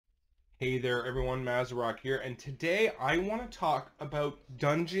Hey there everyone, Mazarok here, and today I want to talk about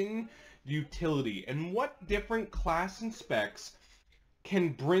dungeon utility and what different class and specs can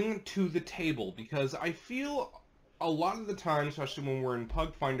bring to the table, because I feel a lot of the time, especially when we're in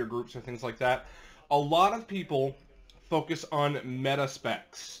Pug Finder groups or things like that, a lot of people focus on meta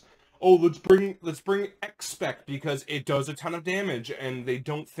specs. Oh, let's bring X spec because it does a ton of damage, and they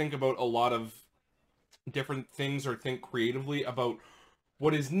don't think about a lot of different things or think creatively about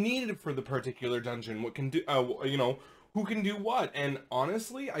what is needed for the particular dungeon, what can do, who can do what. And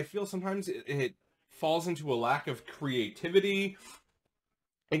honestly, I feel sometimes it falls into a lack of creativity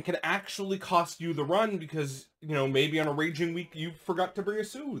and can actually cost you the run because, maybe on a raging week you forgot to bring a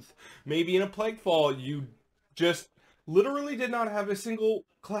soothe. Maybe in a Plaguefall you just literally did not have a single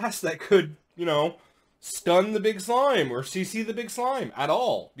class that could, stun the big slime or CC the big slime at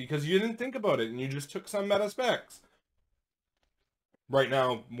all because you didn't think about it and you just took some meta specs. Right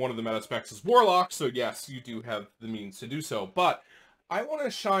now, one of the meta specs is Warlock, so yes, you do have the means to do so. But I want to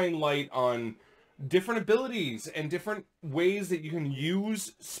shine light on different abilities and different ways that you can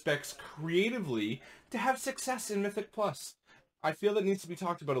use specs creatively to have success in Mythic Plus. I feel that needs to be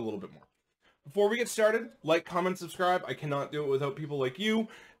talked about a little bit more. Before we get started, like, comment, subscribe. I cannot do it without people like you.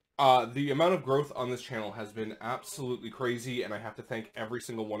 The amount of growth on this channel has been absolutely crazy, and I have to thank every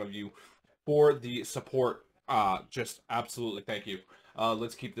single one of you for the support. Just absolutely thank you.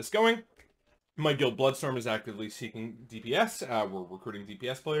 Let's keep this going. My guild Bloodstorm is actively seeking DPS. We're recruiting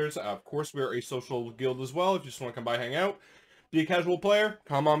DPS players. Of course, we're a social guild as well. If you just want to come by, hang out, be a casual player,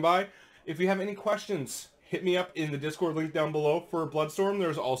 come on by. If you have any questions, hit me up in the Discord link down below for Bloodstorm.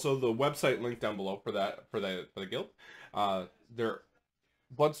 There's also the website link down below for the guild. Their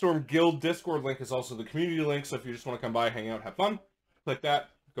Bloodstorm Guild Discord link is also the community link. So if you just want to come by, hang out, have fun, click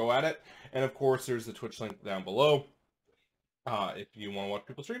that, go at it. And of course, there's the Twitch link down below. If you want to watch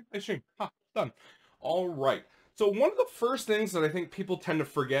people stream, I stream. Done. All right. So one of the first things that I think people tend to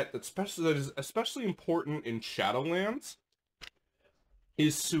forget, that is especially important in Shadowlands,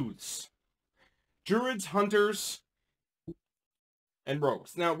 is soothes. Druids, hunters, and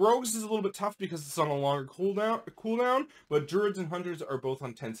rogues. Now, rogues is a little bit tough because it's on a longer cooldown, but druids and hunters are both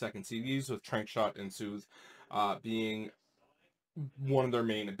on 10-second CDs, with Trank Shot and Soothe being one of their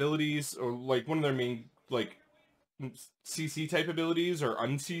main abilities, or like one of their main CC type abilities, or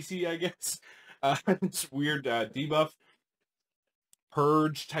un-CC, I guess. It's weird debuff,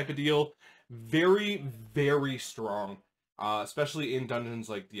 purge type of deal. Very, very strong. Especially in dungeons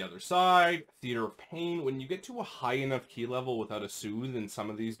like the Other Side, Theater of Pain. When you get to a high enough key level without a soothe in some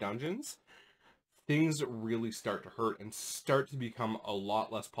of these dungeons, things really start to hurt and start to become a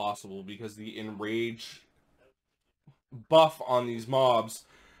lot less possible because the enrage buff on these mobs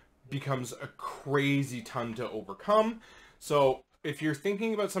becomes a crazy ton to overcome. So if you're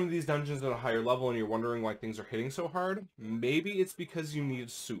thinking about some of these dungeons at a higher level and you're wondering why things are hitting so hard, maybe it's because you need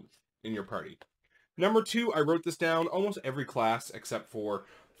Soothe in your party. Number 2, I wrote this down. Almost every class except for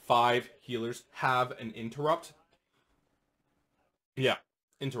 5 healers have an interrupt. Yeah,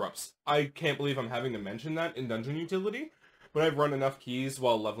 interrupts. I can't believe I'm having to mention that in dungeon utility, but I've run enough keys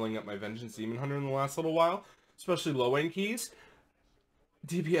while leveling up my Vengeance Demon Hunter in the last little while, especially low-end keys.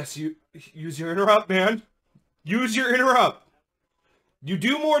 DPS, use your interrupt, man. Use your interrupt. You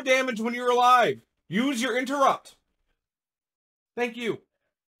do more damage when you're alive. Use your interrupt. Thank you.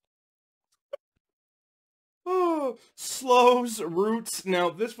 Oh, slows, roots.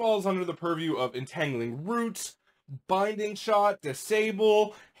 Now, this falls under the purview of entangling roots, binding shot,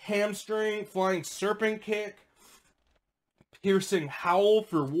 disable, hamstring, flying serpent kick, piercing howl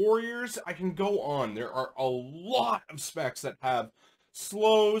for warriors. I can go on. There are a lot of specs that have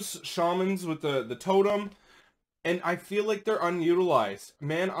slows, shamans with the totem, and I feel like they're unutilized.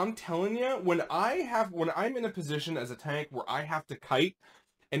 Man, I'm telling you, when I'm in a position as a tank where I have to kite,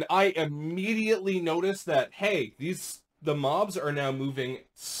 and I immediately notice that, hey, the mobs are now moving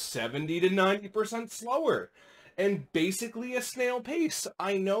 70 to 90% slower, and basically a snail pace.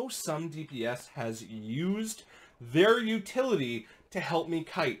 I know some DPS has used their utility to help me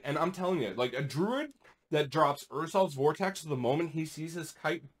kite, and I'm telling you, like a druid that drops Ursol's Vortex the moment he sees his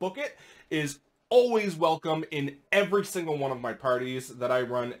kite book it is always welcome in every single one of my parties that I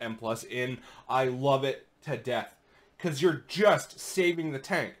run M+ in. I love it to death because you're just saving the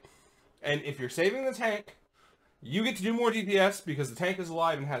tank. And if you're saving the tank, you get to do more DPS because the tank is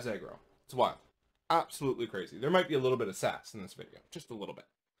alive and has aggro. It's wild. Absolutely crazy. There might be a little bit of sass in this video. Just a little bit.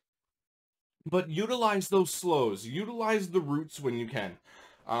 But utilize those slows. Utilize the roots when you can.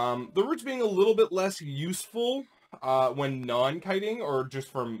 The roots being a little bit less useful when non-kiting, or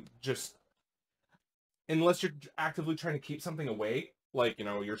unless you're actively trying to keep something away Like, you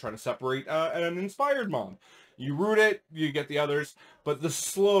know, you're trying to separate an inspired mob. You root it, you get the others. But the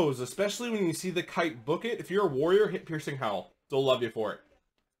slows, especially when you see the kite book it, if you're a warrior, hit Piercing Howl. They'll love you for it.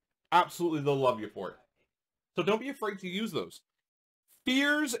 Absolutely, they'll love you for it. So don't be afraid to use those.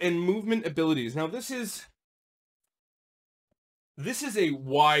 Fears and movement abilities. Now, this is a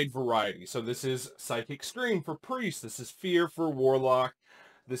wide variety. So this is Psychic Scream for Priest. This is Fear for Warlock.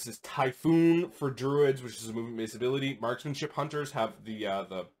 This is Typhoon for Druids, which is a movement-based ability. Marksmanship Hunters have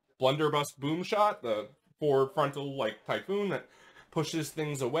the Blunderbuss Boom Shot, the forward frontal, like, Typhoon that pushes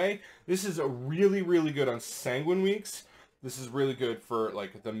things away. This is a really, really good on Sanguine Weeks. This is really good for,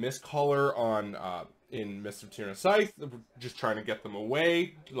 like, the Mist Caller on, in Mist of Tyrna Scythe, just trying to get them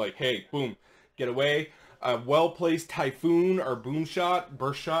away. Like, hey, boom, get away. A well-placed Typhoon or Boom Shot,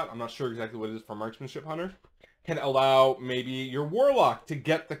 Burst Shot, I'm not sure exactly what it is for Marksmanship Hunter, can allow maybe your Warlock to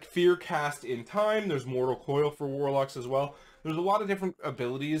get the Fear cast in time. There's Mortal Coil for Warlocks as well. There's a lot of different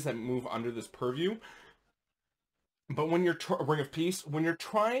abilities that move under this purview. But when you're Ring of Peace, when you're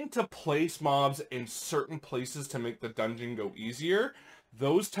trying to place mobs in certain places to make the dungeon go easier,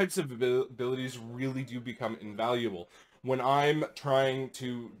 those types of abilities really do become invaluable. When I'm trying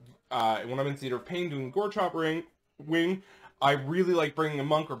to, when I'm in Theater of Pain doing Gore Chop Wing, I really like bringing a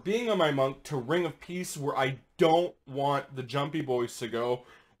monk or being on my monk to Ring of Peace where I don't want the jumpy boys to go,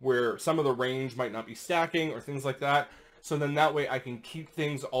 where some of the range might not be stacking or things like that. So then that way I can keep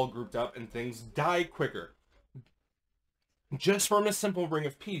things all grouped up and things die quicker. Just from a simple Ring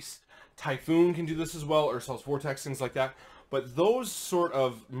of Peace. Typhoon can do this as well, or Ursul's Vortex, things like that. But those sort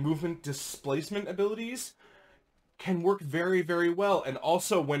of movement displacement abilities can work very, very well. And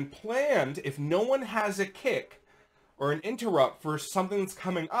also, when planned, if no one has a kick or an interrupt for something that's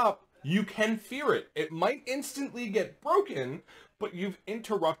coming up, you can fear it. It might instantly get broken, but you've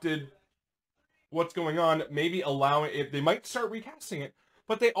interrupted what's going on, maybe allowing it. They might start recasting it,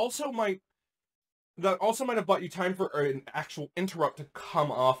 but they also might... That also might have bought you time for an actual interrupt to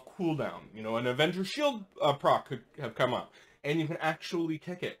come off cooldown. You know, an Avenger Shield proc could have come up, and you can actually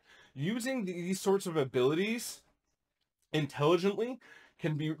kick it. Using these sorts of abilities intelligently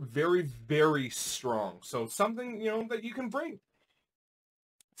can be very, very strong. So something, you know, that you can bring.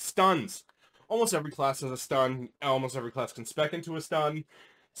 Stuns. Almost every class has a stun. Almost every class can spec into a stun.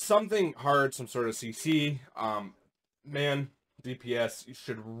 Something hard, some sort of CC. Man... DPS, you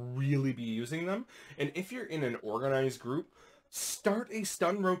should really be using them. And if you're in an organized group, start a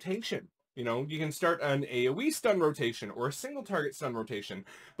stun rotation. You know, you can start an AoE stun rotation or a single target stun rotation.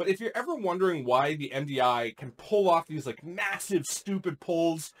 But if you're ever wondering why the MDI can pull off these like massive stupid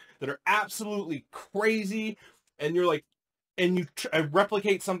pulls that are absolutely crazy, and you're like, and you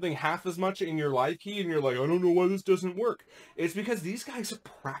replicate something half as much in your live key, and you're like, I don't know why this doesn't work. It's because these guys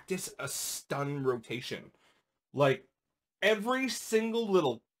practice a stun rotation. Like, every single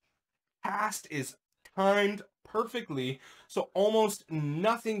little cast is timed perfectly, so almost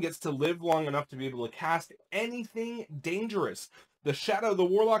nothing gets to live long enough to be able to cast anything dangerous. The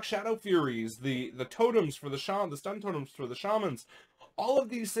Warlock Shadow Furies, the totems for the Shaman, the stun totems for the Shamans, all of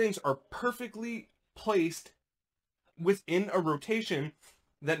these things are perfectly placed within a rotation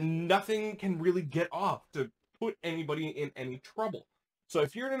that nothing can really get off to put anybody in any trouble. So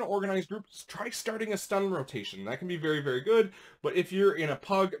if you're in an organized group, try starting a stun rotation. That can be very, very good. But if you're in a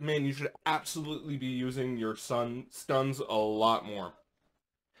pug, man, you should absolutely be using your stuns a lot more.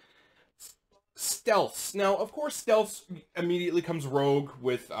 Stealths. Now, of course, stealths immediately comes rogue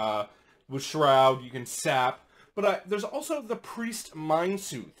with Shroud. You can sap. But there's also the Priest Mind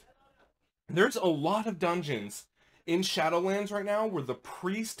Soothe. There's a lot of dungeons in Shadowlands right now where the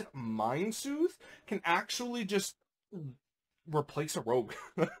Priest Mind Soothe can actually just replace a rogue.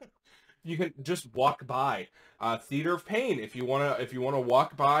 You can just walk by. Theater of Pain, if you wanna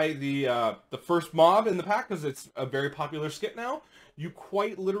walk by the first mob in the pack, because it's a very popular skit now, you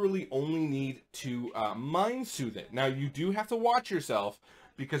quite literally only need to mind soothe it. Now you do have to watch yourself,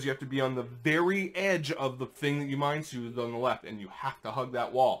 because you have to be on the very edge of the thing that you mind soothed on the left, and you have to hug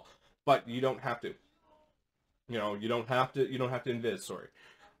that wall. But you don't have to. You know, you don't have to invis, sorry.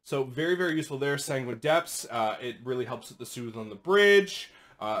 So very, very useful there. Sanguine Depths, it really helps with the soothe on the bridge.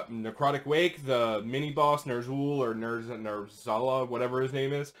 Necrotic Wake, the mini-boss, Nerzul or Nerzala, whatever his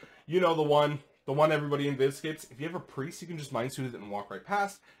name is. You know, the one everybody in Viz skips. If you have a priest, you can just mind soothe it and walk right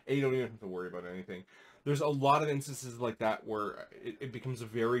past, and you don't even have to worry about anything. There's a lot of instances like that where it becomes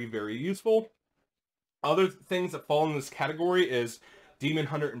very, very useful. Other things that fall in this category is Demon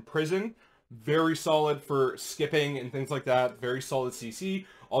Hunter in Prison. Very solid for skipping and things like that. Very solid CC.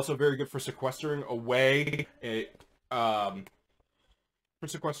 Also very good for sequestering away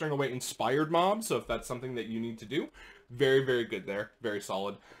inspired mobs. So if that's something that you need to do, Very, very good there. Very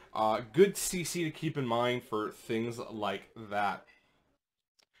solid. Good CC to keep in mind for things like that.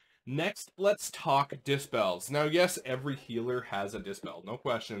 Next, let's talk dispels. Now, yes, every healer has a dispel. No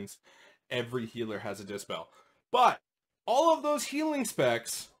questions. Every healer has a dispel. But all of those healing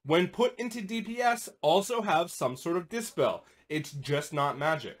specs, when put into DPS, also have some sort of dispel. It's just not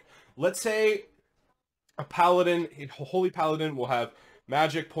magic. Let's say a paladin, a holy paladin, will have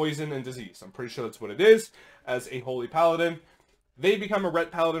magic, poison, and disease. I'm pretty sure that's what it is. As a holy paladin, they become a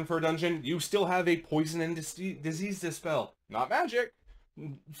ret paladin for a dungeon. You still have a poison and disease dispel. Not magic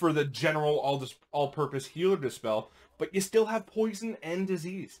for the general all-purpose healer dispel, but you still have poison and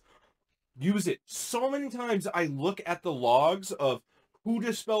disease. Use it. So many times I look at the logs of who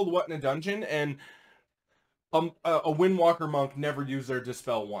dispelled what in a dungeon, and a Windwalker monk never used their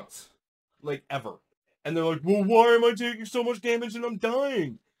dispel once. Like, ever. And they're like, well, why am I taking so much damage and I'm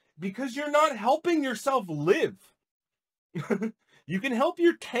dying? Because you're not helping yourself live. You can help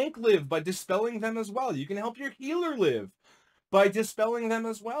your tank live by dispelling them as well. You can help your healer live by dispelling them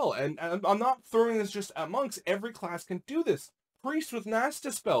as well. And I'm not throwing this just at monks. Every class can do this. Priest with Mass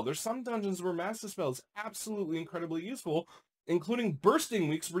Dispel. There's some dungeons where Mass Dispel is absolutely incredibly useful, including bursting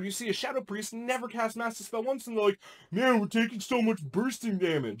weeks where you see a Shadow Priest never cast Mass Dispel once and they're like, man, we're taking so much bursting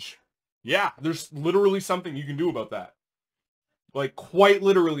damage. Yeah, there's literally something you can do about that. Like, quite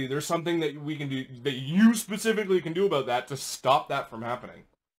literally, there's something that we can do, that you specifically can do about that to stop that from happening.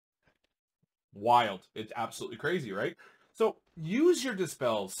 Wild. It's absolutely crazy, right? So, use your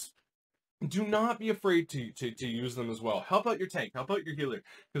dispels. Do not be afraid to use them as well. Help out your tank. Help out your healer.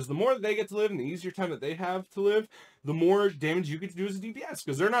 Because the more that they get to live and the easier time that they have to live, the more damage you get to do as a DPS.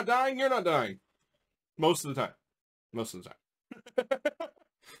 Because they're not dying, you're not dying. Most of the time. Most of the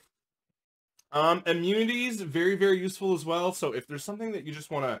time. Immunities, very, very useful as well. So if there's something that you just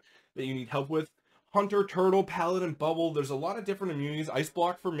that you need help with, Hunter, Turtle, Paladin, Bubble, there's a lot of different immunities. Ice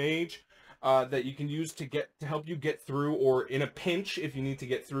Block for Mage. That you can use to help you get through, or in a pinch if you need to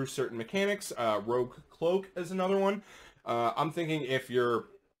get through certain mechanics. Rogue Cloak is another one. I'm thinking if you're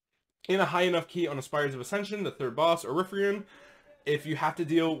in a high enough key on Aspires of Ascension, the third boss, Orifrion, if you have to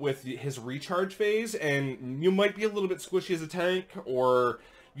deal with his recharge phase, and you might be a little bit squishy as a tank, or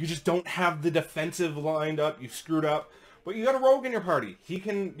you just don't have the defensive lined up, you've screwed up, but you got a rogue in your party. He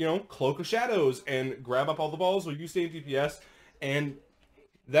can, Cloak of Shadows and grab up all the balls while you stay in DPS, and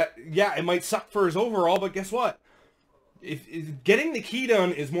that, yeah, it might suck for his overall, but guess what? If getting the key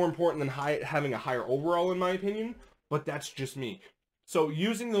done is more important than having a higher overall, in my opinion, but that's just me. So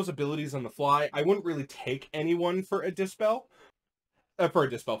using those abilities on the fly, I wouldn't really take anyone for a dispel,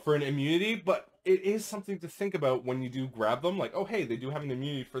 for an immunity, but it is something to think about when you do grab them. Like, oh, hey, they do have an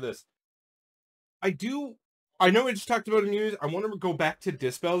immunity for this. I know I just talked about immunities. I want to go back to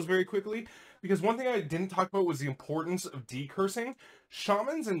dispels very quickly, because one thing I didn't talk about was the importance of decursing.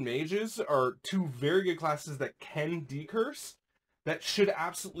 Shamans and mages are two very good classes that can decurse, that should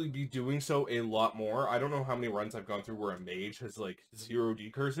absolutely be doing so a lot more. I don't know how many runs I've gone through where a mage has, like, 0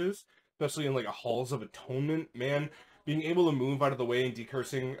 decurses, especially in, like, a Halls of Atonement. Man, being able to move out of the way and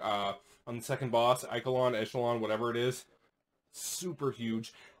decursing on the second boss, Echelon, whatever it is, super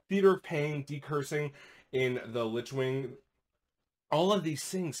huge. Theater of Pain, decursing in the Lich Wing, all of these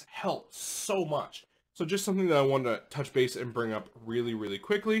things help so much. So just something that I wanted to touch base and bring up really, really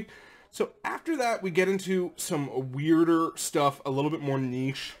quickly. So after that, we get into some weirder stuff, a little bit more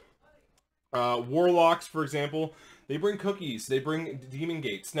niche. Warlocks, for example, they bring cookies, they bring demon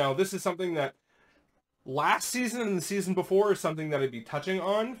gates. Now, this is something that last season and the season before is something that I'd be touching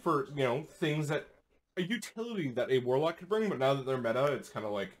on for, things that, a utility that a warlock could bring, but now that they're meta, it's kind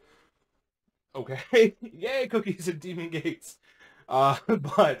of like, okay, yay, cookies and demon gates.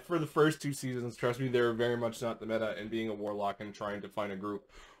 But for the first 2 seasons, trust me, they're very much not the meta, and being a warlock and trying to find a group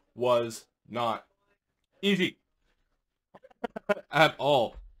was not easy at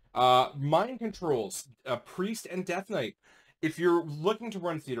all. Mind controls, Priest and Death Knight. If you're looking to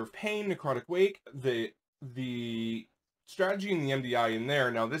run Theater of Pain, Necrotic Wake, the strategy in the MDI in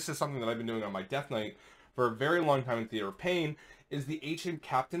there, now this is something that I've been doing on my Death Knight for a very long time in Theater of Pain, is the Ancient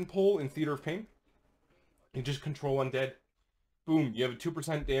Captain pull in Theater of Pain. You just control undead. Boom, you have a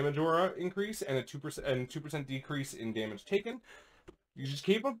 2% damage aura increase and a 2% decrease in damage taken. You just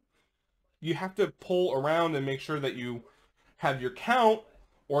keep them. You have to pull around and make sure that you have your count,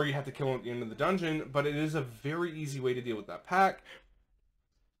 or you have to kill them at the end of the dungeon, but it is a very easy way to deal with that pack.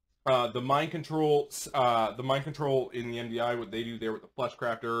 The mind control in the MDI, what they do there with the Flesh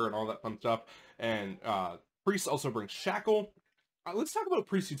Crafter and all that fun stuff, and Priest also brings Shackle. Let's talk about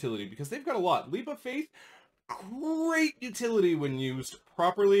Priest utility, because they've got a lot. Leap of Faith, great utility when used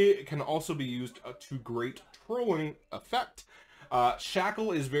properly. It can also be used to great trolling effect.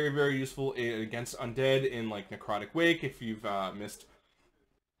 Shackle is very, very useful against undead in like Necrotic Wake. If you've missed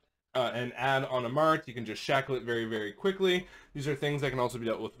an ad on a mart, you can just shackle it very, very quickly. These are things that can also be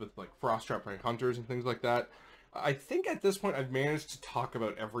dealt with like frost trap by hunters and things like that. I think at this point I've managed to talk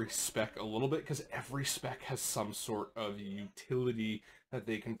about every spec a little bit, because every spec has some sort of utility that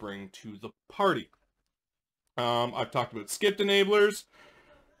they can bring to the party. I've talked about skipped enablers,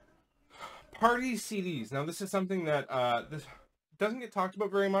 party CDs. Now this is something that this doesn't get talked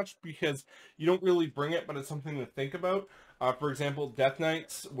about very much because you don't really bring it, but it's something to think about. For example, Death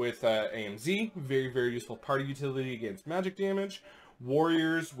Knights with AMZ, very, very useful party utility against magic damage.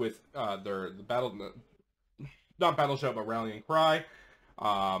 Warriors with the battle, not battle shout, but rallying cry,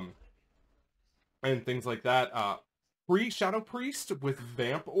 and things like that. Shadow Priest with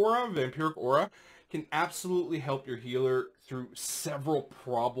vampiric aura, can absolutely help your healer through several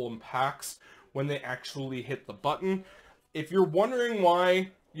problem packs when they actually hit the button. If you're wondering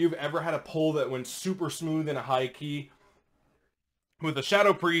why you've ever had a pull that went super smooth in a high key with a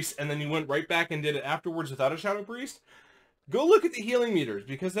Shadow Priest, and then you went right back and did it afterwards without a Shadow Priest, go look at the healing meters,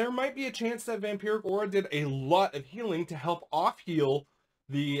 because there might be a chance that Vampiric Aura did a lot of healing to help off-heal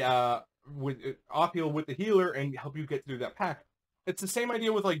the with the healer and help you get through that pack. It's the same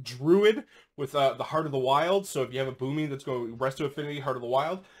idea with like Druid with the Heart of the Wild. So if you have a Boomy that's going Resto Affinity, Heart of the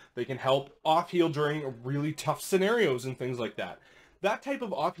Wild, they can help off-heal during really tough scenarios and things like that. That type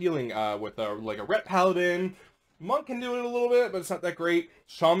of off-healing with like a Ret Paladin, Monk can do it a little bit, but it's not that great.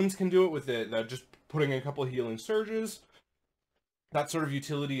 Shamans can do it with it, just putting in a couple of healing surges. That sort of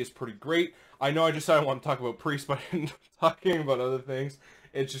utility is pretty great. I know I just said I want to talk about Priest, but I ended up talking about other things.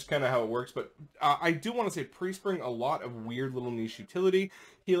 It's just kind of how it works. But I do want to say Priest bring a lot of weird little niche utility.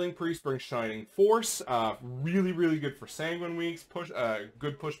 Healing Priest brings Shining Force. Really, really good for Sanguine Weeks.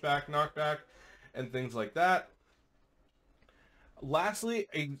 Good pushback, knockback, and things like that. Lastly,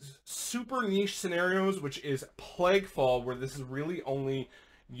 a super niche scenarios, which is Plaguefall, where this is really only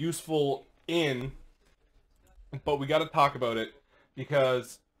useful in, but we got to talk about it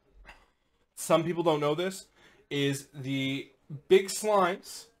because some people don't know this, is the big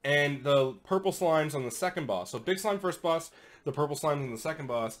slimes and the purple slimes on the second boss. So big slime first boss, the purple slimes on the second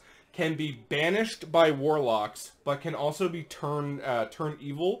boss can be banished by warlocks, but can also be turn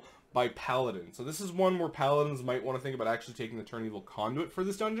evil by paladins. So this is one where paladins might want to think about actually taking the turn evil conduit for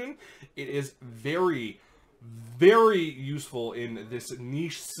this dungeon. It is very, very useful in this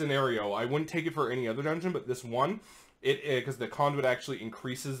niche scenario. I wouldn't take it for any other dungeon, but this one, because the conduit actually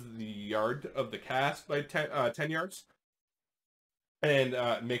increases the yard of the cast by 10 yards. And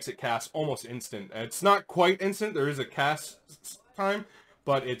makes it cast almost instant. It's not quite instant, there is a cast time,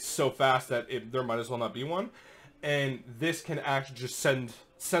 but it's so fast that there might as well not be one. And this can actually just send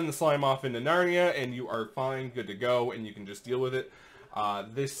the slime off into Narnia, and you are fine, good to go, and you can just deal with it.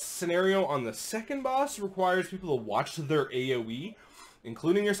 This scenario on the second boss requires people to watch their AoE,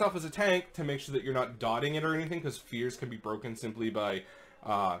 including yourself as a tank, to make sure that you're not dotting it or anything, because fears can be broken simply by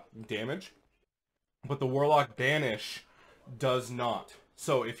damage. But the Warlock Banish does not.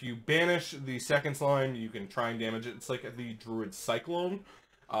 So if you banish the second slime, you can try and damage it. It's like the Druid Cyclone.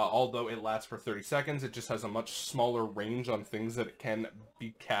 Although it lasts for 30 seconds, it just has a much smaller range on things that it can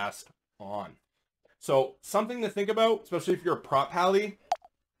be cast on. So something to think about, especially if you're a prop pally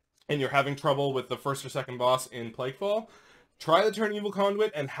and you're having trouble with the first or second boss in Plaguefall, try the Turn Evil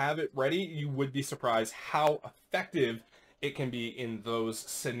Conduit and have it ready. You would be surprised how effective it can be in those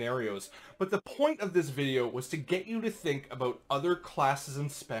scenarios. But the point of this video was to get you to think about other classes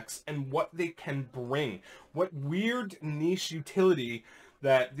and specs and what they can bring. What weird niche utility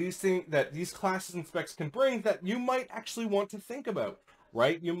that these classes and specs can bring that you might actually want to think about,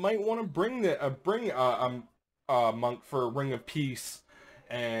 right? You might want to bring Monk for a Ring of Peace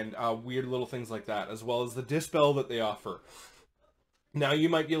and weird little things like that, as well as the Dispel that they offer. Now you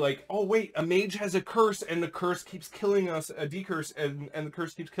might be like, oh wait, a mage has a curse and the curse keeps killing us, a decurse, and the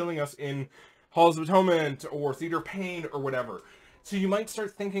curse keeps killing us in Halls of Atonement or Theater Pain or whatever. So you might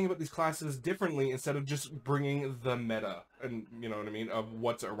start thinking about these classes differently instead of just bringing the meta, and you know what I mean, of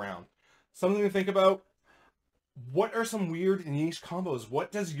what's around. Something to think about. What are some weird niche combos?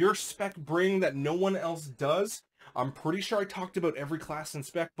 What does your spec bring that no one else does? I'm pretty sure I talked about every class and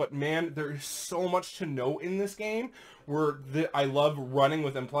spec, but man, there is so much to know in this game where I love running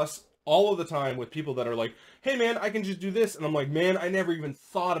with M+ all of the time with people that are like, hey man, I can just do this. And I'm like, man, I never even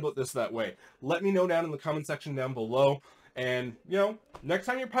thought about this that way. Let me know down in the comment section down below. And, you know, next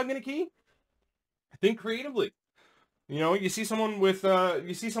time you're pugging a key, think creatively. You know, you see someone with,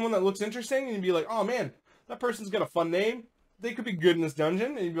 you see someone that looks interesting and you'd be like, oh man, that person's got a fun name. They could be good in this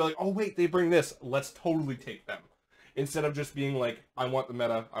dungeon, and you'd be like, oh wait, they bring this. Let's totally take them. Instead of just being like, I want the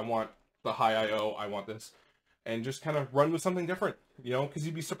meta, I want the high IO, I want this. And just kind of run with something different, you know, because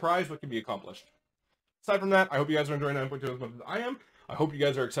you'd be surprised what can be accomplished. Aside from that, I hope you guys are enjoying 9.2 as much as I am. I hope you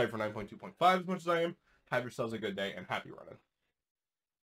guys are excited for 9.2.5 as much as I am. Have yourselves a good day, and happy running.